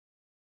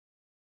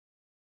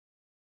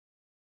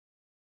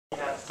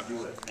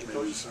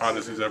as hot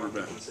as he's ever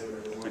been.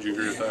 Would you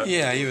agree with that?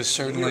 Yeah, he was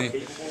certainly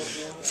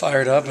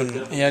fired up,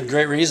 and he had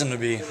great reason to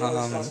be.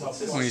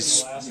 We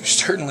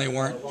certainly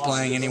weren't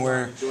playing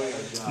anywhere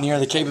near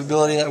the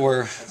capability that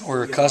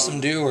we're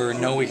accustomed to or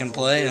know we can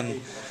play,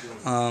 and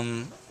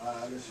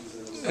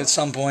at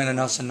some point,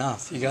 enough's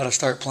enough. You got to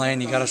start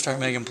playing. You got to start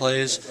making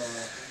plays.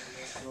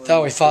 I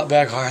thought we fought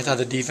back hard. I thought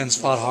the defense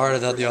fought hard. I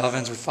thought the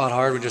offense we fought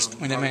hard. We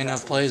didn't make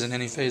enough plays in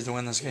any phase to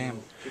win this game.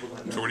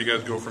 So where do you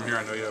guys go from here?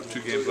 I know you have 2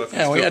 games left.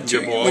 Yeah,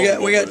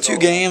 we got 2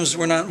 games.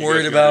 We're not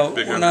worried about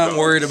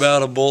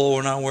a bowl.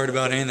 We're not worried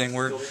about anything.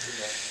 We're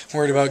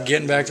worried about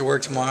getting back to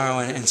work tomorrow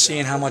and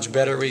seeing how much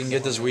better we can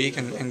get this week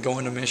and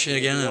going to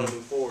Michigan and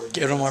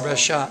give them our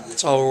best shot.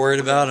 That's all we're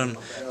worried about, and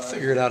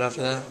figure it out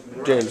after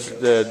that. James,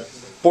 the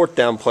 4th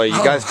down play,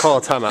 you guys call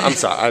a timeout. I'm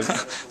sorry.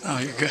 Oh,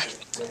 you're good.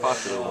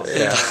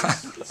 Yeah,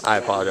 I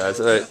apologize.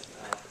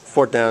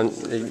 4th down,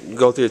 you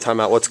go through the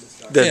timeout. What's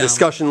the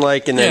discussion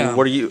like, and then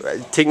what do you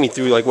take me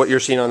through, like what you're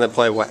seeing on that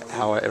play,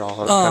 how it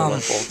all kind of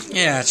unfolds?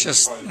 Yeah, it's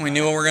just we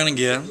knew what we're going to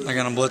get. They're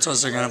going to blitz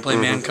us. They're going to play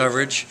man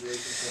coverage.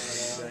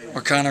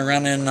 We're kind of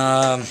running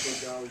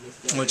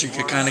what you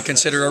could kind of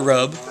consider a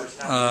rub.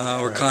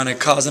 We're kind of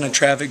causing a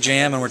traffic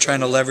jam, and we're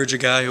trying to leverage a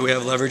guy who we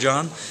have leverage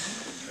on.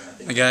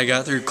 The guy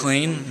got through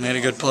clean, made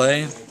a good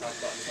play.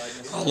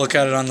 I'll look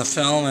at it on the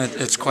film.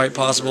 It's quite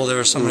possible there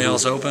was somebody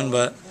else open,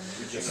 but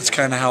that's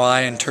kind of how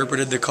I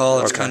interpreted the call.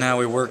 That's kind of how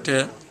we worked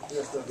it.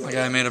 The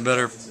guy made a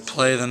better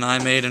play than I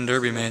made and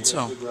Derby made,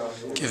 so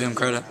give him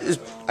credit.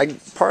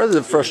 Part of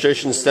the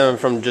frustration stemming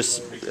from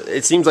just,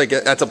 it seems like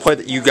that's a play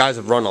that you guys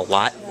have run a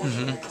lot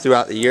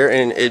throughout the year,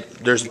 and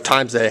there's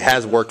times that it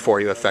has worked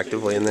for you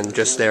effectively, and then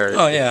just there.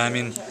 Oh yeah, I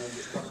mean,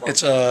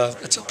 it's a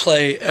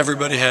play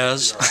everybody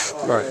has.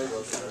 Right.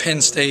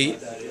 Penn State,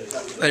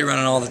 they run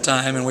it all the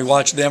time, and we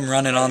watch them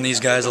run it on these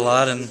guys a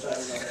lot, and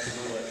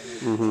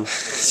it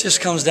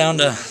just comes down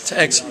to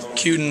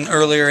executing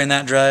earlier in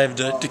that drive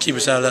to keep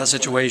us out of that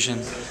situation.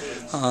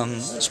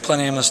 There's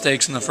plenty of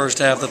mistakes in the first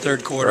half, the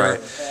third quarter. Right.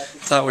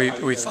 Thought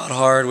we fought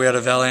hard. We had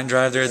a valiant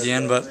drive there at the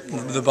end, but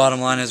the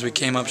bottom line is we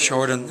came up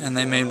short, and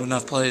they made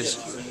enough plays.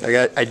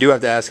 I do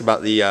have to ask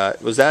about the,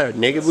 was that a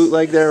naked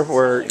bootleg there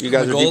where you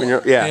guys are deep in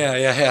your,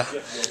 Yeah.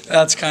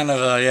 That's kind of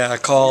a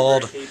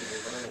called.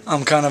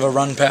 Kind of a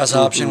run-pass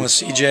option with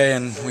CJ,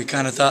 and we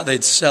kind of thought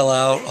they'd sell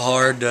out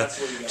hard to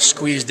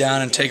squeeze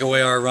down and take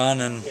away our run,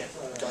 and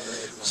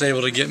was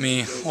able to get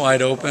me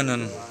wide open,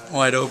 and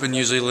wide open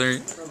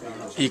usually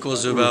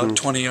equals to about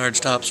 20 yard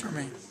stops for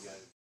me.